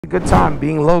Good time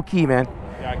being low key, man.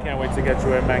 Yeah, I can't wait to get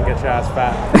you in, man. Get your ass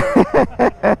fat.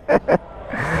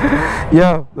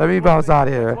 Yo, let me bounce out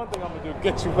of here. That's one thing I'm gonna do.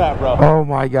 Get you fat, bro. Oh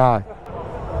my God.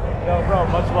 Yo, bro,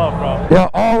 much love, bro. Yo,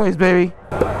 always, baby.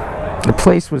 The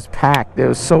place was packed. There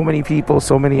was so many people,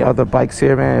 so many other bikes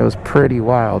here, man. It was pretty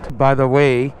wild. By the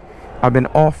way, I've been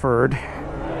offered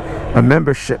a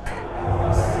membership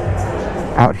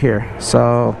out here.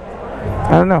 So,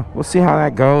 I don't know. We'll see how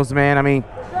that goes, man. I mean,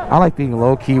 I like being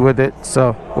low-key with it,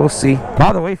 so we'll see.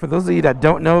 By the way, for those of you that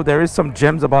don't know, there is some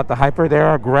gems about the Hyper. There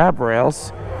are grab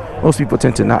rails. Most people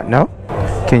tend to not know.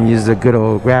 Can use the good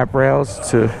old grab rails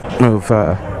to move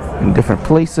in different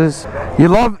places. You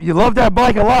love that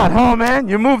bike a lot, huh, man?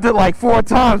 You moved it like 4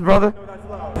 times, brother.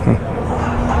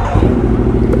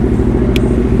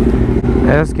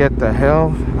 Let's get the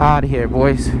hell out of here,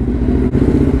 boys.